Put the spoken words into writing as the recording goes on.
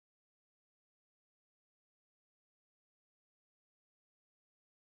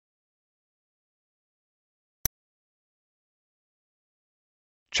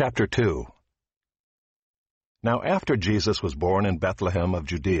Chapter 2. Now after Jesus was born in Bethlehem of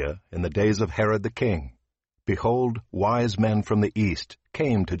Judea, in the days of Herod the king, behold, wise men from the east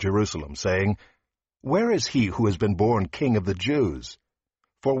came to Jerusalem, saying, Where is he who has been born King of the Jews?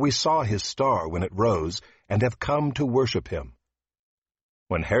 For we saw his star when it rose, and have come to worship him.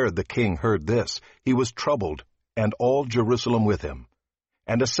 When Herod the king heard this, he was troubled, and all Jerusalem with him.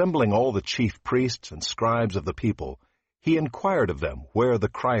 And assembling all the chief priests and scribes of the people, he inquired of them where the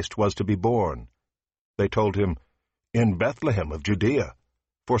Christ was to be born. They told him, In Bethlehem of Judea,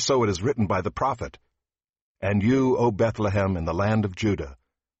 for so it is written by the prophet, And you, O Bethlehem, in the land of Judah,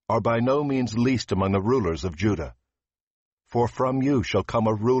 are by no means least among the rulers of Judah. For from you shall come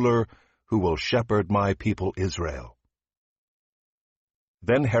a ruler who will shepherd my people Israel.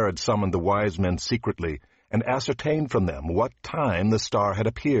 Then Herod summoned the wise men secretly, and ascertained from them what time the star had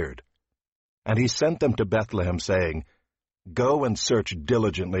appeared. And he sent them to Bethlehem, saying, Go and search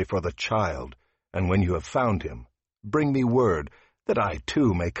diligently for the child, and when you have found him, bring me word, that I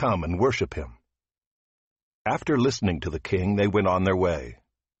too may come and worship him. After listening to the king, they went on their way.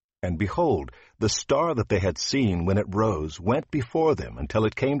 And behold, the star that they had seen when it rose went before them until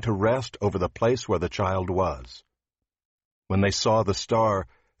it came to rest over the place where the child was. When they saw the star,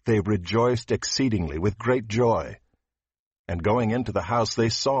 they rejoiced exceedingly with great joy. And going into the house, they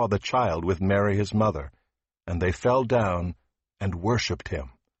saw the child with Mary his mother, and they fell down and worshipped him.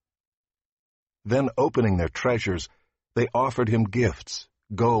 Then opening their treasures, they offered him gifts,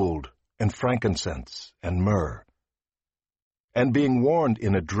 gold, and frankincense, and myrrh. And being warned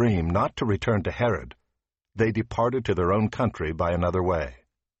in a dream not to return to Herod, they departed to their own country by another way.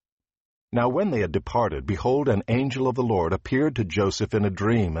 Now when they had departed, behold, an angel of the Lord appeared to Joseph in a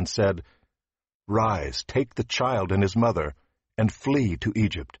dream, and said, Rise, take the child and his mother, and flee to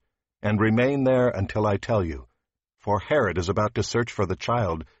Egypt, and remain there until I tell you, for Herod is about to search for the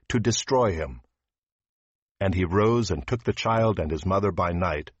child to destroy him. And he rose and took the child and his mother by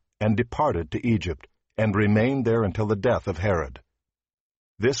night, and departed to Egypt, and remained there until the death of Herod.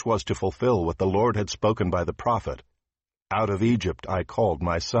 This was to fulfill what the Lord had spoken by the prophet, Out of Egypt I called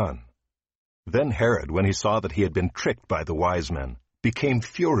my son. Then Herod, when he saw that he had been tricked by the wise men, became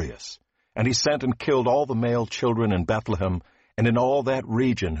furious, and he sent and killed all the male children in Bethlehem and in all that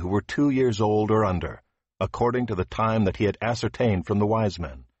region who were 2 years old or under, according to the time that he had ascertained from the wise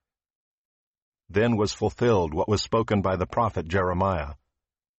men. Then was fulfilled what was spoken by the prophet Jeremiah.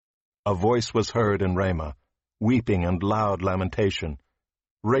 A voice was heard in Ramah, weeping and loud lamentation,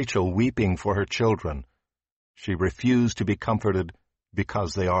 Rachel weeping for her children. She refused to be comforted,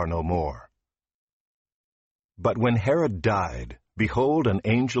 because they are no more. But when Herod died, behold, an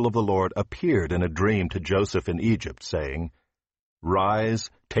angel of the Lord appeared in a dream to Joseph in Egypt, saying,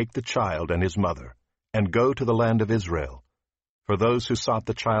 Rise, take the child and his mother, and go to the land of Israel, for those who sought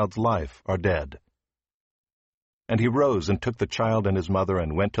the child's life are dead. And he rose and took the child and his mother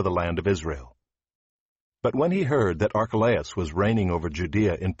and went to the land of Israel. But when he heard that Archelaus was reigning over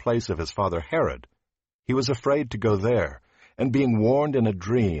Judea in place of his father Herod, he was afraid to go there, and being warned in a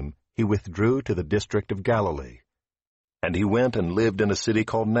dream, he withdrew to the district of Galilee. And he went and lived in a city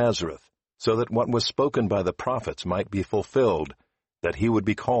called Nazareth, so that what was spoken by the prophets might be fulfilled, that he would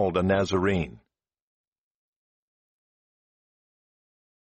be called a Nazarene.